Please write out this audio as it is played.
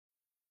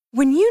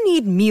When you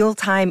need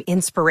mealtime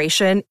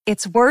inspiration,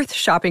 it's worth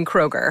shopping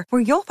Kroger,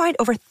 where you'll find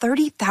over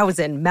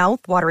 30,000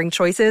 mouth-watering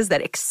choices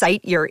that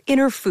excite your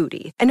inner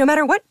foodie. And no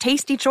matter what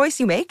tasty choice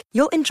you make,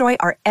 you'll enjoy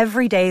our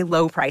everyday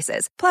low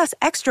prices, plus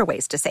extra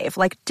ways to save,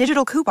 like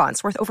digital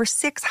coupons worth over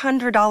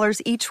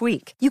 $600 each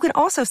week. You can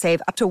also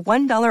save up to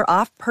 $1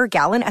 off per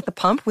gallon at the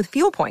pump with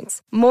fuel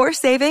points. More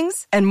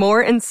savings and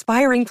more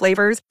inspiring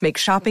flavors make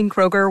shopping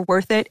Kroger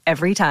worth it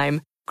every time.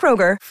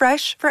 Kroger,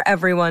 fresh for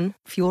everyone.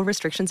 Fuel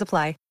restrictions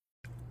apply.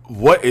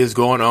 What is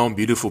going on,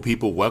 beautiful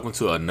people? Welcome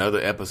to another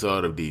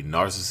episode of the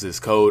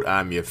Narcissist Code.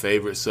 I'm your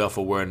favorite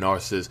self-aware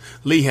narcissist,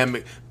 Lee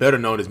Hammock, better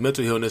known as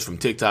Mental Healness from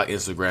TikTok,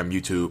 Instagram,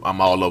 YouTube. I'm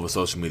all over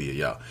social media,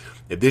 y'all.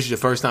 If this is your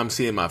first time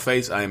seeing my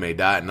face, I am a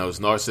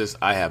diagnosed narcissist.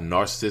 I have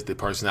narcissistic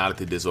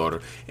personality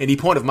disorder, and the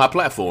point of my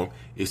platform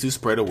is to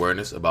spread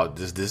awareness about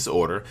this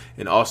disorder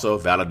and also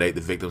validate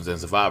the victims and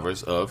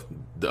survivors of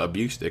the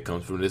abuse that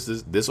comes from this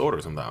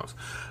disorder sometimes.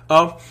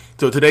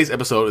 So today's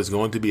episode is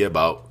going to be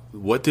about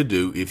what to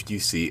do if you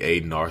see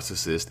a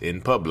narcissist in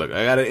public.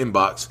 I got an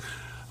inbox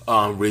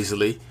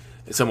recently.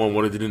 Someone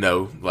wanted to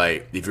know,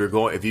 like,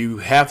 if you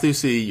have to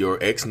see your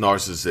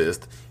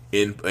ex-narcissist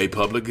in a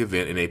public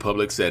event, in a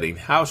public setting,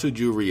 how should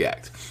you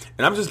react?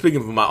 And I'm just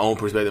speaking from my own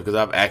perspective because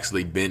I've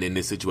actually been in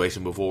this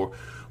situation before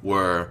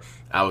where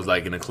I was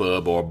like in a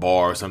club or a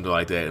bar or something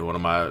like that, and one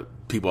of my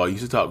people I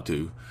used to talk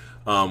to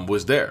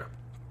was there.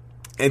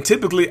 And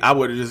typically I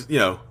would have just,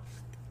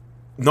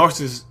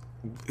 narcissists,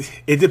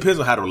 it depends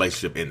on how the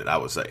relationship ended, I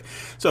would say.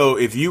 So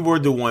if you were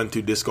the one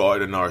to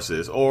discard a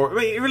narcissist, or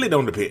it really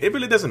don't depend. It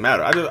really doesn't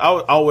matter. I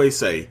would always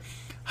say,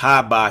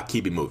 hi, bye,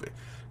 keep it moving.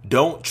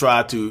 Don't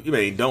try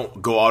to,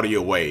 don't go out of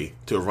your way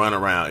to run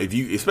around.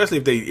 Especially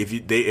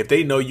if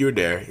they know you're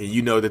there and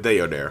you know that they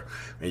are there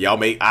and y'all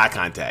make eye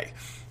contact,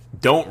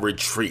 don't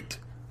retreat.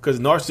 Because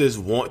narcissists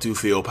want to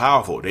feel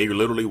powerful. They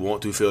literally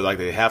want to feel like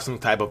they have some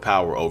type of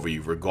power over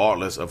you,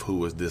 regardless of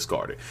who is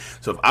discarded.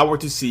 So if I were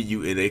to see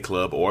you in a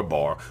club or a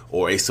bar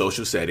or a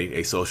social setting,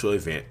 a social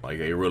event, like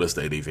a real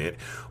estate event,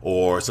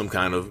 or some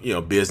kind of,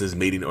 business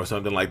meeting or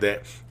something like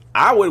that,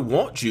 I would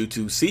want you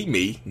to see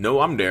me, know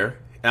I'm there,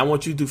 and I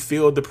want you to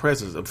feel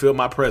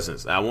my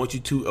presence. I want you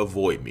to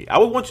avoid me. I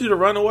would want you to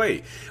run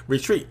away,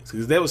 retreat,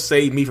 because that would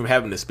save me from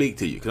having to speak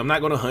to you. Because I'm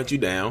not going to hunt you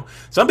down.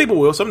 Some people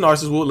will. Some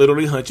narcissists will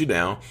literally hunt you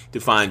down to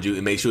find you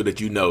and make sure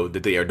that you know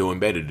that they are doing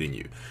better than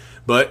you.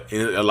 But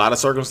in a lot of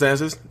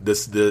circumstances,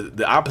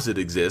 the opposite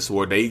exists,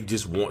 where they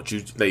just want you.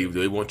 They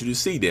want you to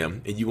see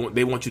them, and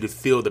they want you to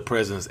feel the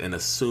presence and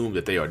assume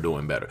that they are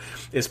doing better.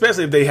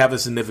 Especially if they have a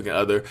significant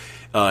other,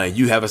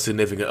 you have a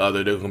significant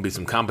other. There's going to be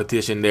some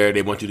competition there.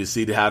 They want you to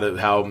see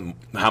how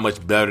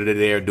much better that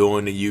they are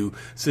doing than you,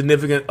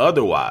 significant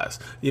otherwise.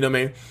 You know what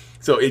I mean?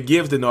 So it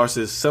gives the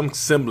narcissist some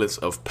semblance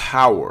of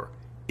power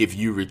if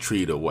you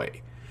retreat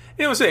away.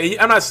 You know what I'm saying?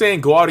 I'm not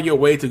saying go out of your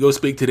way to go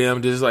speak to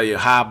them, just like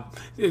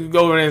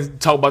go and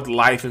talk about the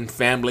life and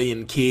family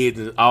and kids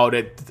and all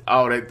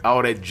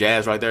that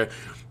jazz right there.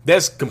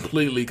 That's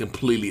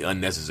completely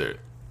unnecessary.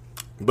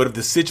 But if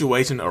the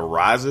situation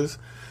arises,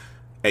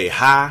 a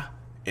hi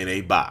and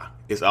a bye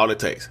is all it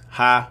takes.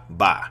 Hi,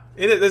 bye.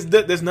 And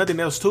there's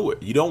nothing else to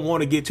it. You don't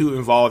want to get too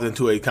involved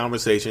into a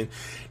conversation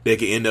that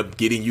can end up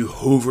getting you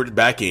hoovered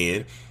back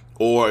in,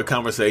 or a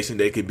conversation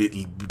that could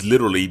be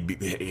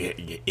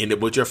literally end up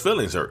with your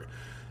feelings hurt.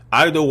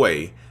 Either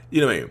way,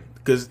 you know what I mean?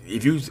 Because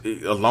if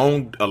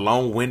a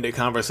long-winded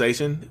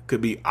conversation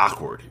could be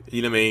awkward.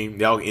 You know what I mean?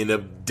 Y'all end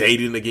up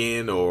dating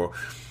again, or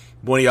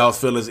one of y'all's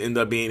feelings end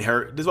up being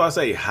hurt. This is why I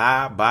say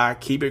hi, bye,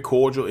 keep it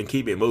cordial, and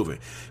keep it moving.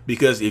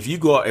 Because if you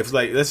go out,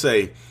 let's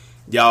say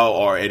y'all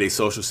are at a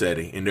social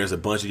setting and there's a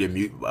bunch of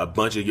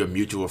your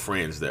mutual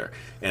friends there,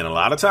 and a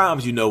lot of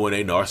times, when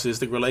a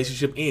narcissistic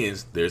relationship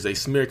ends, there's a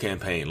smear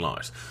campaign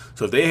launched.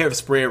 So if they have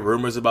spread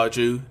rumors about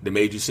you, they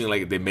made you seem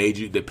like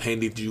they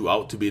painted you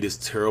out to be this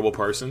terrible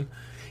person,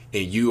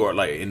 and you are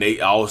and they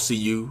all see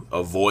you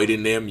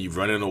avoiding them, you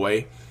running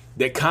away,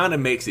 that kind of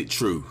makes it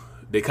true.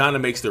 That kind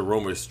of makes the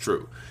rumors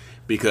true,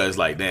 because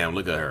damn,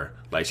 look at her,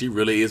 she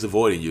really is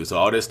avoiding you. So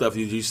all that stuff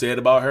you said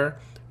about her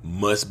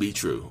must be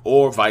true,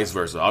 or vice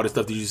versa. All the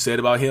stuff that you said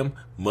about him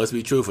must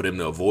be true for them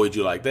to avoid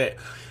you like that.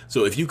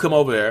 So if you come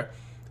over there,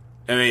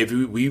 if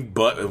we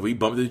bump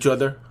into each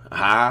other,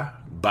 hi,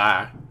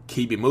 bye,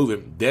 keep it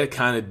moving, that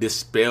kind of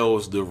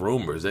dispels the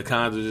rumors. That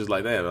kind of just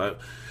like that.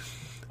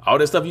 All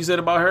that stuff you said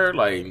about her,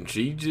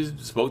 she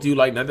just spoke to you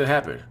like nothing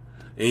happened,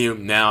 and you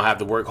now have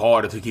to work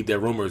harder to keep that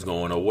rumors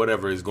going or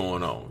whatever is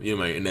going on.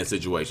 In that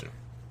situation.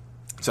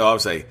 So I would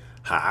say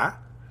hi,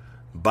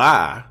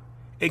 bye.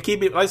 And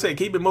keep it,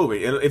 keep it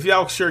moving. And if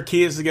y'all share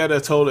kids together,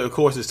 it's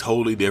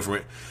totally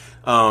different.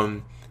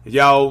 If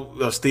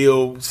y'all are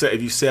still,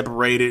 if you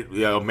separated,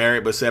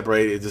 married but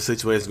separated, the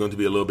situation is going to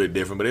be a little bit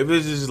different. But if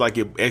it's just like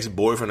your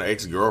ex-boyfriend or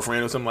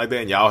ex-girlfriend or something like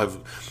that, and y'all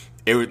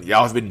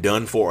have been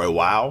done for a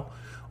while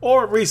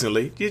or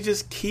recently, you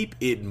just keep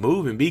it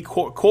moving. Be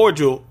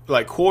cordial.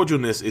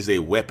 Cordialness is a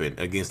weapon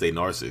against a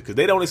narcissist, because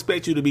they don't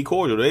expect you to be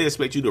cordial. They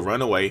expect you to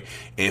run away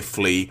and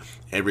flee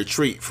and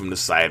retreat from the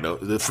sight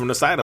of.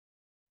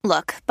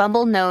 Look,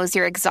 Bumble knows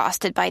you're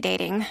exhausted by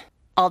dating.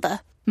 All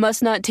the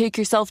must not take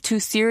yourself too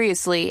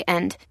seriously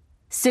and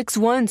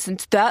 6'1"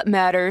 since that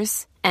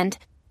matters. And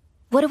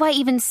what do I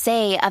even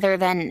say other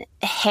than,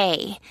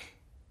 hey?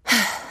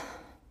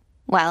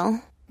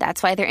 Well,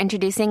 that's why they're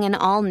introducing an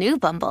all-new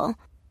Bumble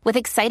with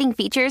exciting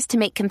features to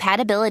make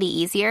compatibility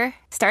easier,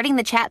 starting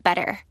the chat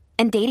better,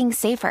 and dating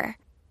safer.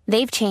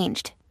 They've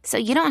changed, so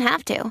you don't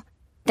have to.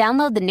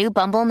 Download the new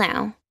Bumble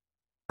now.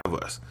 Of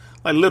us.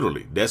 Like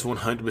literally, that's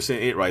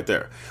 100% it right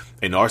there.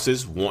 A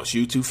narcissist wants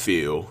you to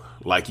feel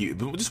like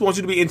just wants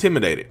you to be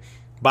intimidated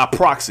by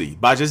proxy,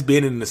 by just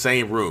being in the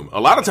same room. A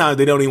lot of times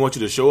they don't even want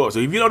you to show up. So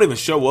if you don't even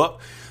show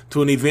up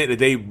to an event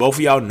that both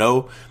of y'all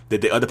know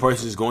that the other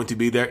person is going to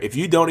be there, if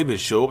you don't even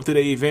show up to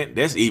the event,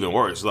 that's even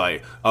worse.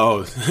 Like,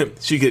 oh,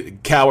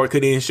 coward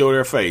couldn't even show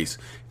their face.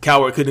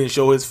 Coward couldn't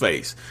show his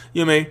face.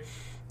 You know what I mean?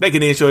 They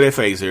can then show their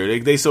face here.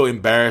 They so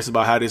embarrassed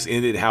about how this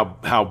ended,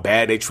 how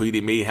bad they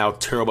treated me, how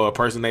terrible a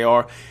person they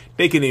are.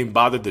 They can even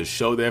bother to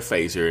show their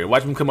face here and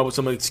watch them come up with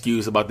some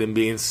excuse about them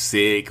being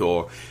sick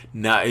or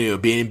not,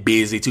 being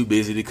busy, too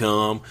busy to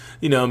come.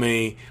 You know what I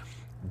mean?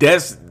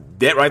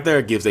 That right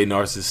there gives a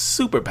narcissist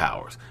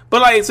superpowers.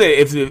 But like I said,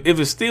 if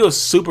it's still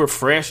super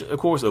fresh, of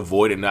course,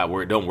 avoid it.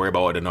 Don't worry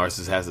about what the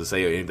narcissist has to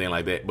say or anything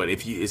like that. But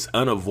it's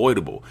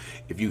unavoidable.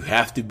 If you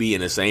have to be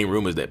in the same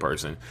room as that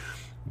person,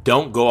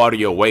 don't go out of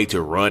your way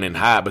to run and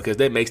hide, because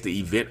that makes the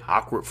event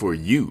awkward for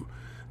you.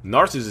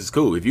 Narcissist is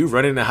cool. If you're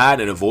running and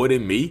hiding and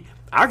avoiding me,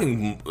 I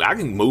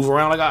can move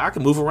around I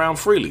can move around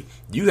freely.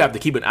 You have to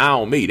keep an eye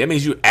on me. That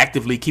means you're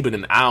actively keeping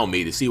an eye on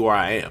me to see where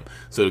I am.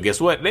 So guess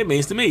what? That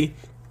means to me,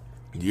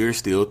 you're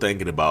still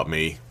thinking about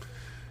me.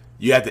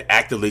 You have to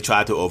actively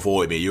try to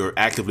avoid me. You're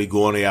actively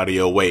going out of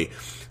your way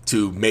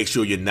to make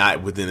sure you're not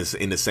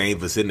in the same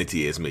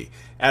vicinity as me.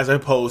 As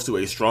opposed to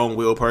a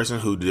strong-willed person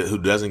who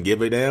doesn't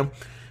give a damn.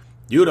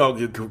 You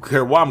don't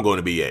care where I'm going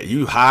to be at.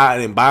 You hide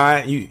and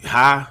buy. You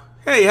hi.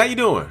 Hey, how you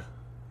doing?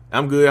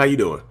 I'm good. How you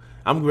doing?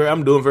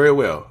 I'm doing very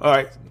well. All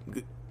right.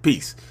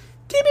 Peace.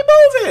 Keep it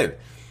moving.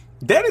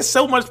 That is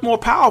so much more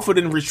powerful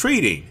than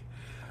retreating.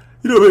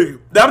 You know what I mean?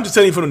 I'm just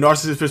telling you from the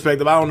narcissist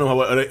perspective. I don't know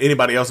what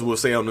anybody else will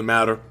say on the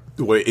matter,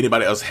 the way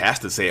anybody else has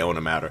to say on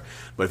the matter.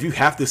 But if you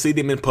have to see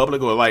them in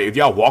public, or like if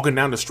y'all walking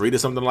down the street or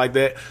something like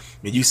that,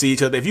 and you see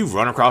each other, if you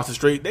run across the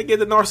street, they get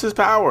the narcissist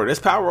power. That's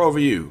power over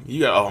you. You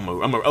got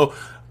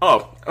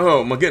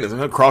oh my goodness, I'm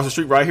gonna cross the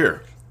street right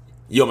here.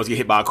 You almost get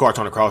hit by a car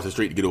trying to cross the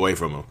street to get away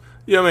from them.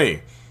 You know what I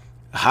mean?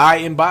 Hi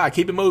and bye.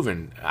 Keep it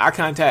moving. Eye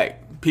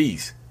contact.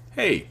 Peace.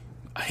 Hey,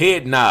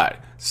 head nod.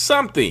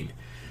 Something.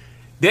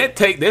 That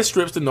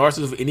strips the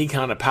narcissist of any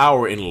kind of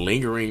power in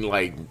lingering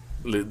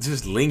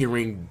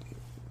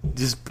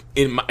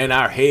in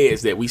our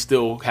heads that we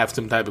still have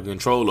some type of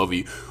control over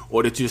you,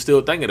 or that you're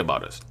still thinking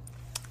about us.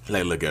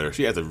 Like, look at her.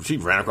 She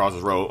ran across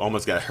the road,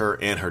 almost got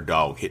her and her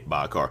dog hit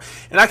by a car.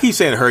 And I keep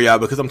saying her, y'all,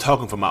 because I'm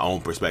talking from my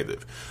own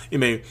perspective. You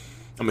know what I mean?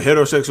 I'm a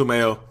heterosexual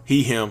male.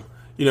 He, him.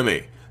 You know what I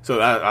mean? So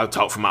I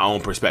talk from my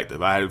own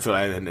perspective. I feel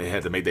like I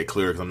had to make that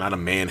clear, because I'm not a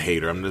man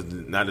hater. I'm just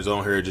not just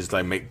on here just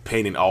like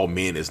painting all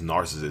men as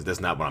narcissists. That's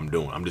not what I'm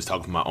doing. I'm just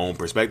talking from my own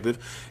perspective,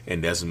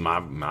 and that's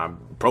my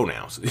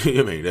pronouns. You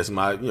know what I mean? That's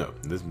my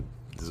this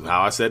is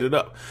how I set it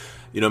up.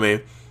 You know what I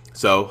mean?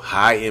 So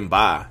hi and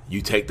bye.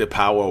 You take the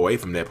power away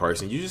from that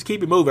person. You just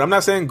keep it moving. I'm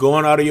not saying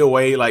going out of your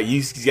way. Like,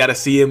 you got to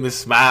see him and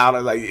smile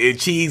and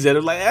cheese at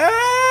him like,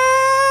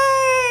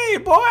 hey,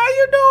 boy, how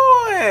you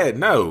doing?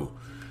 No.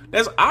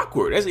 That's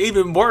awkward. That's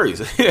even worse.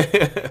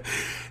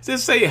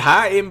 Just say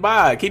hi and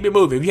bye. Keep it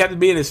moving. If you have to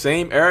be in the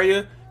same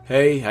area,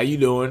 hey, how you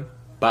doing?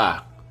 Bye.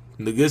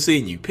 Good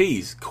seeing you.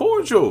 Peace.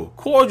 Cordial.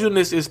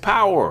 Cordialness is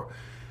power.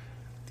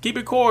 Keep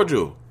it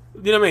cordial.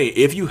 You know what I mean?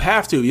 If you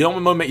have to, you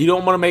don't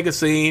want to make a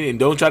scene, and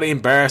don't try to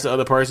embarrass the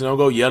other person. Don't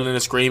go yelling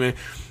and screaming.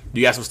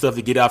 You got some stuff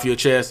to get off your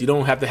chest. You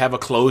don't have to have a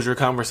closure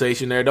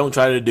conversation there. Don't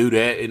try to do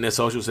that in a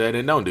social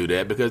setting. Don't do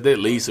that, because that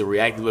leads to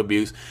reactive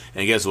abuse.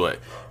 And guess what?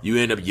 You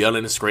end up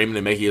yelling and screaming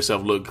and making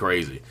yourself look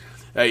crazy.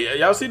 Hey,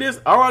 y'all see this?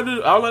 I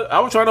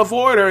was trying to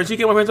avoid her, and she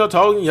came up and started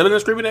talking, yelling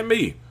and screaming at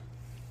me.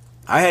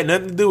 I had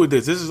nothing to do with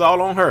this. This is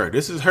all on her.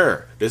 This is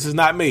her. This is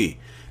not me.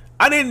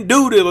 I didn't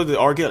do this with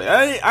R. Kelly.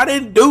 I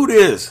didn't do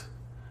this.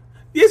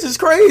 This is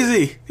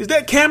crazy. Is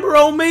that camera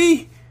on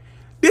me?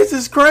 This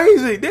is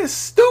crazy. This is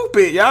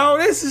stupid, y'all.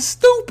 This is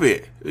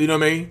stupid. You know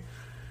what I mean?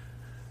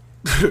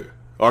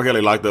 R.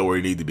 Kelly locked up where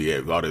he needs to be at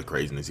with all this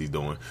craziness he's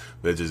doing.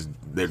 That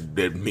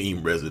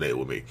meme resonated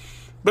with me.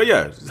 But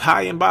yeah,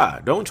 hi and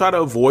bye. Don't try to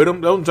avoid them.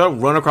 Don't try to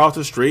run across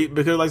the street,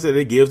 because like I said,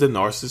 it gives the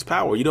narcissist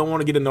power. You don't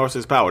want to get a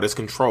narcissist power. That's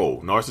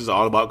control. Narcissists are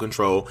all about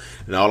control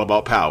and all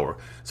about power.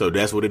 So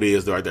that's what it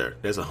is right there.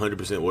 That's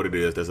 100% what it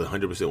is. That's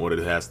 100% what it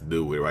has to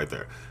do with right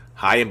there.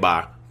 Hi and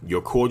bye.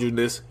 Your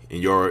cordialness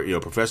and your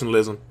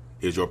professionalism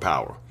is your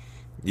power.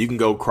 You can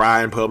go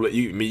cry in public.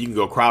 You can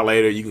go cry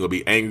later. You can go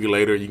be angry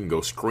later. You can go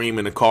scream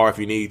in the car if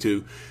you need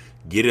to.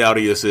 Get it out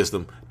of your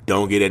system.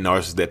 Don't get that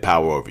narcissist that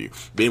power over you.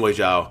 But anyways,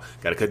 y'all,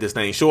 got to cut this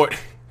thing short.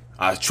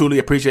 I truly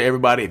appreciate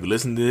everybody. If you're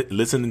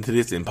listening to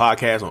this in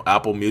podcast on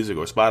Apple Music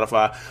or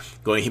Spotify,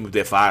 go and hit me with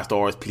that 5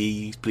 stars,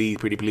 please, pretty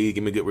please.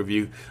 Give me a good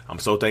review. I'm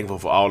so thankful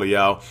for all of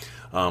y'all.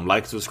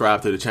 Like,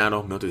 subscribe to the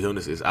channel. Mental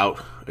Illness is out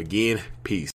again. Peace.